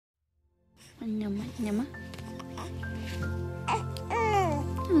Nyama, nyama.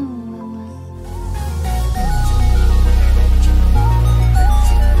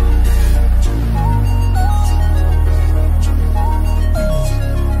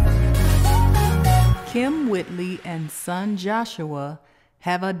 Kym Whitley and son Joshua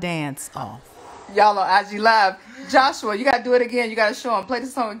have a dance off. Y'all on IG Live. Joshua, you gotta do it again. You gotta show him. Play the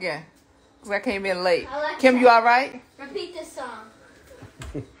song again. Because I came in late. Kym, you alright? Repeat this song.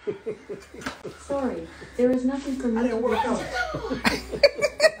 Sorry, there is nothing for me to record.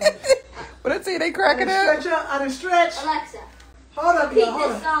 What I tell you, they cracking up? I didn't stretch. Alexa, Hold up, repeat y'all.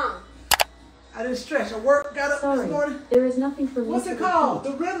 Hold this up. song. I didn't stretch. I got up Sorry, this morning. there is nothing for me What's to it called?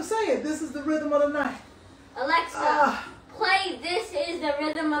 repeat. The rhythm. Say it. This is the rhythm of the night. Alexa, play This Is the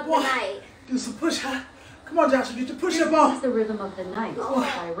Rhythm of the Boy, Night. do some push up. Come on, Joshua. Get your push This up on. is the Rhythm of the Night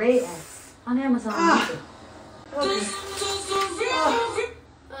by Ray S. on Amazon Music. Okay.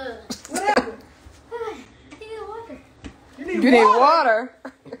 What happened? I think it's water. You You need water? I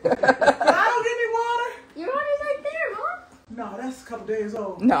don't get any water. Your water's right there, Mom. No, that's a couple days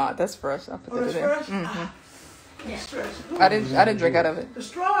old. No, that's fresh. I put Oh, that that's in. fresh? Mm-hmm. Stretch. I didn't drink out of it. The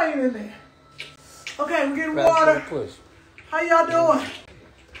straw ain't in there. Okay, we're getting water. How y'all doing?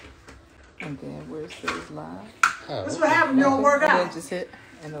 And then where it says live. This is what happens when you don't work And out. then just hit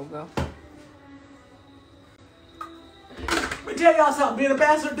and it'll go. Let me tell y'all something. Being a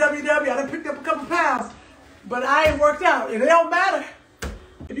bachelor at WW, I done picked up a couple pounds. But I ain't worked out. And it don't matter.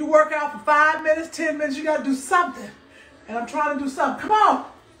 If you work out for 5 minutes, 10 minutes, you got to do something. And I'm trying to do something. Come on.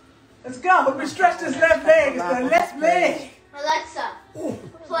 Let's go. Let me stretch this left leg. It's the left leg. Alexa,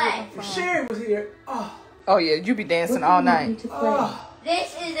 play. If Sherry was here. Oh yeah, you be dancing all night.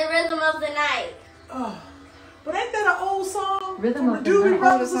 This is the Rhythm of the Night. But ain't that an old song? Rhythm from of the the Doobie Night.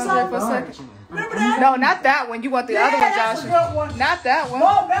 Brothers or Hold on for a something? second. Remember that? No, not that one. You want the other one, that's a Joshua? good one. Not that one.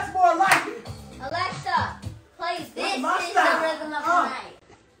 Oh, that's more like it. Alexa, play This Is my the style. Rhythm of the Night.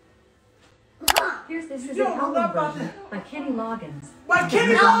 Here's This Is You a don't know Album about version by Kenny Loggins. By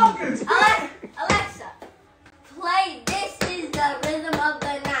Kenny Loggins. Alexa, play This Is the Rhythm of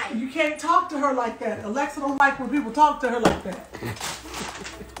the Night. You can't talk to her like that. Alexa don't like when people talk to her like that.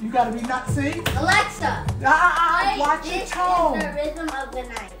 You gotta be not see. Alexa, play Watch your This tone. Is the Rhythm of the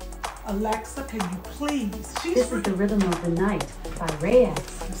Night. Alexa, can you please? This is the Rhythm of the Night by Ray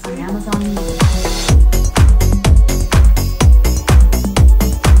S. on Amazon Music.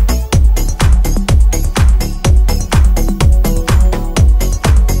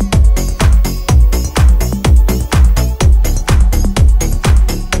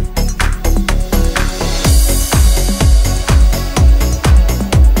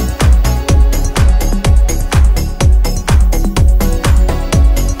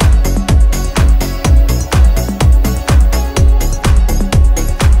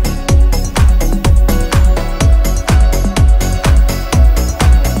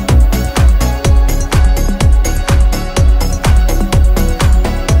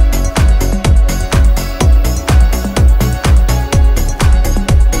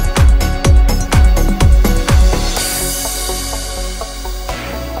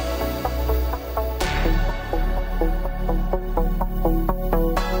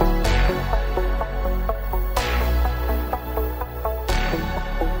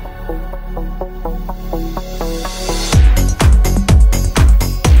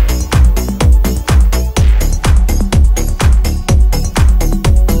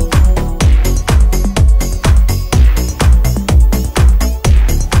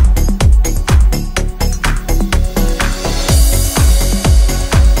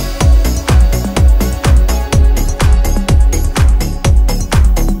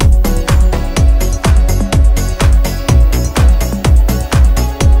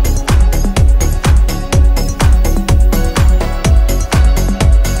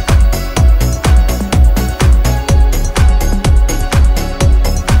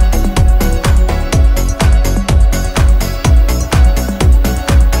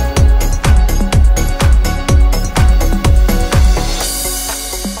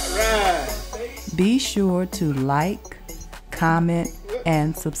 Be sure to like, comment,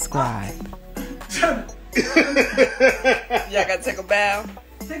 and subscribe. Y'all gotta take a bow.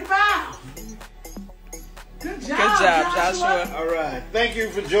 Take a bow. Good job. Good job, Joshua. All right. Thank you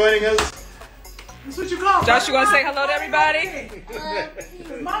for joining us. That's what you call it. Joshua, wanna say hello to everybody?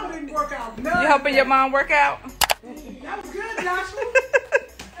 Because Mama didn't work out. You helping your mom work out? That was good, Joshua.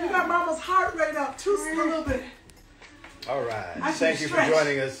 You got Mama's heart rate up too a little bit. All right. I Thank you for stretch.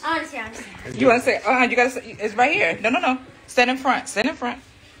 joining us. I understand. You wanna say? You gotta say. It's right here. No. Stand in front. Stand in front.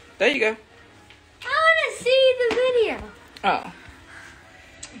 There you go. I want to see the video. Oh.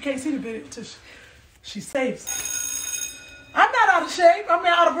 You can't see the video until she saves it. I'm not out of shape. I'm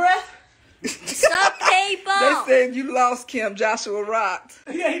not out of breath. Some people. They said you lost, Kym. Joshua rocked.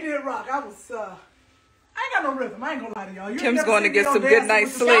 Yeah, he did rock. I ain't got no rhythm. I ain't gonna lie to y'all. You ain't Kym's never going to seen me get on some Dancing good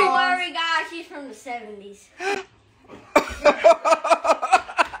night's with the sleep. Don't Stars. worry, guys. She's from the 70s.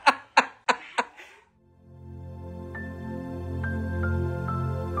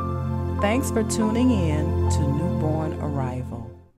 Thanks for tuning in to Newborn Arrival.